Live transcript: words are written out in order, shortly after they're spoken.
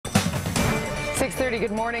6:30,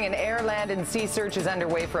 good morning. An air, land, and sea search is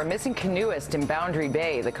underway for a missing canoeist in Boundary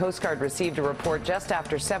Bay. The Coast Guard received a report just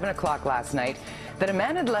after 7 o'clock last night that a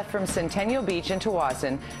man had left from Centennial Beach in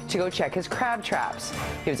Tawasin to go check his crab traps.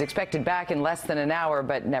 He was expected back in less than an hour,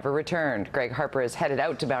 but never returned. Greg Harper is headed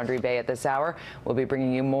out to Boundary Bay at this hour. We'll be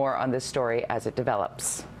bringing you more on this story as it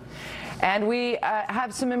develops. And we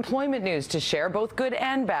have some employment news to share, both good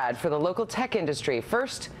and bad, for the local tech industry.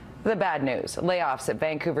 First, the bad news. Layoffs at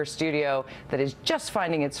Vancouver studio that is just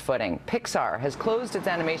finding its footing. Pixar has closed its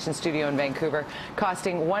animation studio in Vancouver,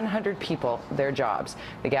 costing 100 people their jobs.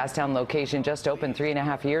 The Gastown location just opened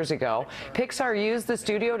 3.5 years ago. Pixar used the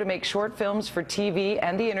studio to make short films for TV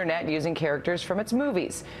and the internet using characters from its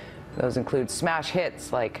movies. Those include smash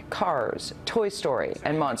hits like Cars, Toy Story,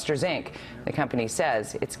 and Monsters, Inc. The company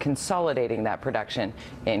says it's consolidating that production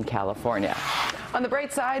in California. On the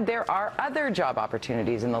bright side, there are other job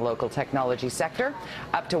opportunities in the local technology sector.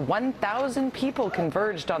 Up to 1,000 people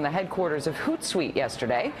converged on the headquarters of Hootsuite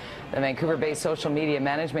yesterday. The Vancouver-based social media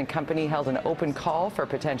management company held an open call for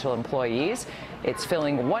potential employees. It's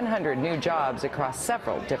filling 100 new jobs across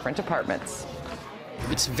several different departments.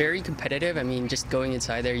 It's very competitive. I mean, just going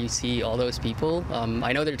inside there, you see all those people.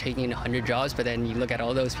 I know they're taking 100 jobs, but then you look at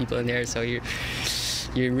all those people in there, so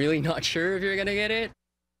you're really not sure if you're going to get it.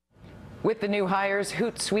 With the new hires,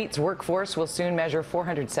 Hootsuite's workforce will soon measure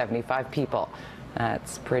 475 people.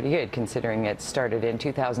 That's pretty good considering it started in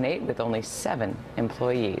 2008 with only 7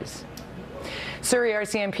 employees. Surrey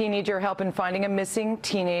RCMP needs your help in finding a missing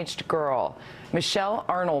teenaged girl. Michelle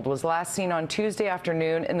Arnold was last seen on Tuesday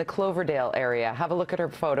afternoon in the Cloverdale area. Have a look at her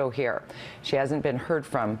photo here. She hasn't been heard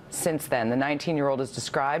from since then. The 19-year-old is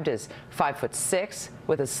described as 5'6"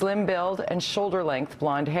 with a slim build and shoulder-length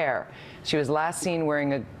blonde hair. She was last seen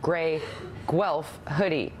wearing a gray Guelph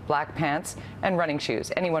hoodie, black pants, and running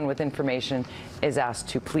shoes. Anyone with information is asked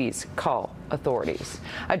to please call authorities.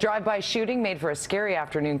 A drive-by shooting made for a scary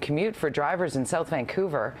afternoon commute for drivers in South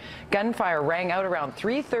Vancouver. Gunfire rang out around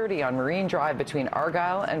 3:30 on Marine Drive between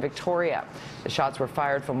Argyle and Victoria. The shots were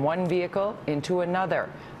fired from one vehicle into another.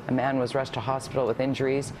 A man was rushed to hospital with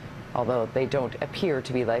injuries, although they don't appear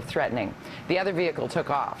to be life-threatening. The other vehicle took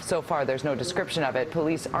off. So far, there's no description of it.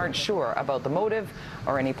 Police aren't sure about the motive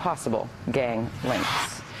or any possible gang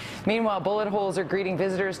links. Meanwhile, bullet holes are greeting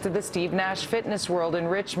visitors to the Steve Nash Fitness World in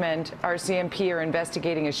Richmond. RCMP are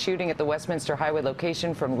investigating a shooting at the Westminster Highway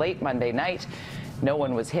location from late Monday night. No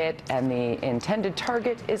one was hit, and the intended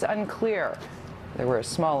target is unclear. There were a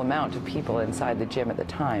small amount of people inside the gym at the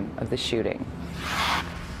time of the shooting.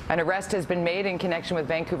 An arrest has been made in connection with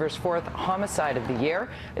Vancouver's 4th homicide of the year.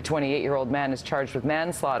 A 28-year-old man is charged with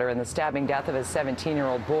manslaughter in the stabbing death of a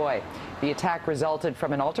 17-year-old boy. The attack resulted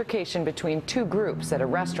from an altercation between 2 groups at a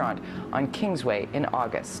restaurant on Kingsway in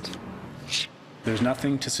August. There's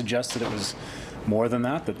nothing to suggest that it was more than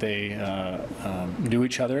that they knew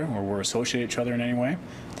each other or were associated with each other in any way.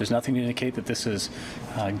 There's nothing to indicate that this is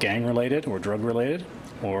gang-related or drug-related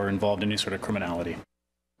or involved in any sort of criminality.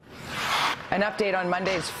 An update on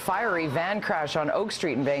Monday's fiery van crash on Oak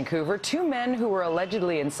Street in Vancouver. 2 men who were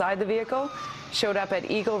allegedly inside the vehicle showed up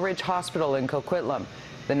at Eagle Ridge Hospital in Coquitlam.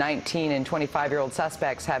 The 19 and 25-year-old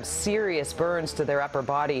suspects have serious burns to their upper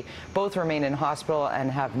body. Both remain in hospital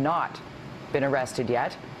and have not been arrested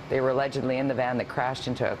yet. They were allegedly in the van that crashed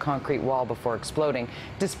into a concrete wall before exploding.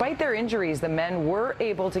 Despite their injuries, the men were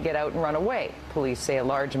able to get out and run away. Police say a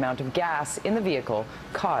large amount of gas in the vehicle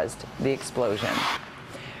caused the explosion.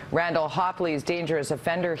 Randall Hopley's dangerous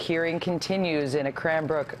offender hearing continues in a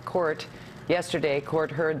Cranbrook court. Yesterday,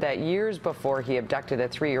 court heard that years before he abducted a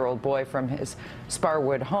 3-year-old boy from his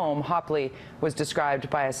Sparwood home, Hopley was described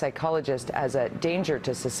by a psychologist as a danger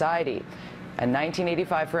to society. A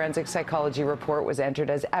 1985 forensic psychology report was entered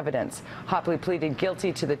as evidence. Hopley pleaded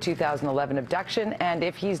guilty to the 2011 abduction, and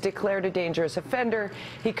if he's declared a dangerous offender,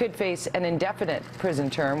 he could face an indefinite prison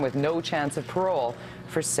term with no chance of parole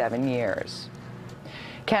for 7 years.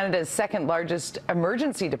 Canada's 2nd largest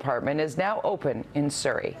emergency department is now open in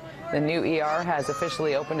Surrey. The new ER has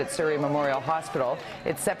officially opened at Surrey Memorial Hospital.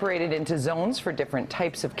 It's separated into zones for different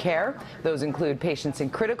types of care. Those include patients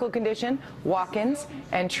in critical condition, walk-ins,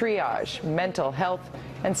 and triage, mental health,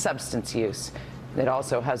 and substance use. It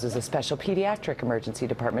also houses a special pediatric emergency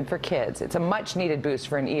department for kids. It's a much-needed boost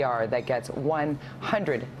for an ER that gets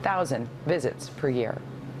 100,000 visits per year.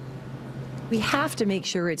 We have to make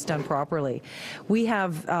sure it's done properly. We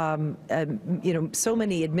have, so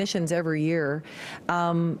many admissions every year.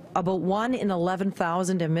 About 1 in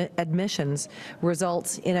 11,000 admissions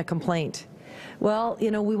results in a complaint. Well,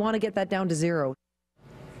 we want to get that down to 0.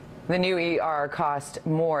 The new ER cost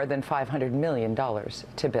more than $500 million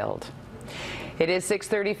to build. It is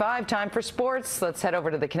 6:35, time for sports. Let's head over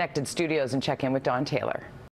to the Connected Studios and check in with Don Taylor.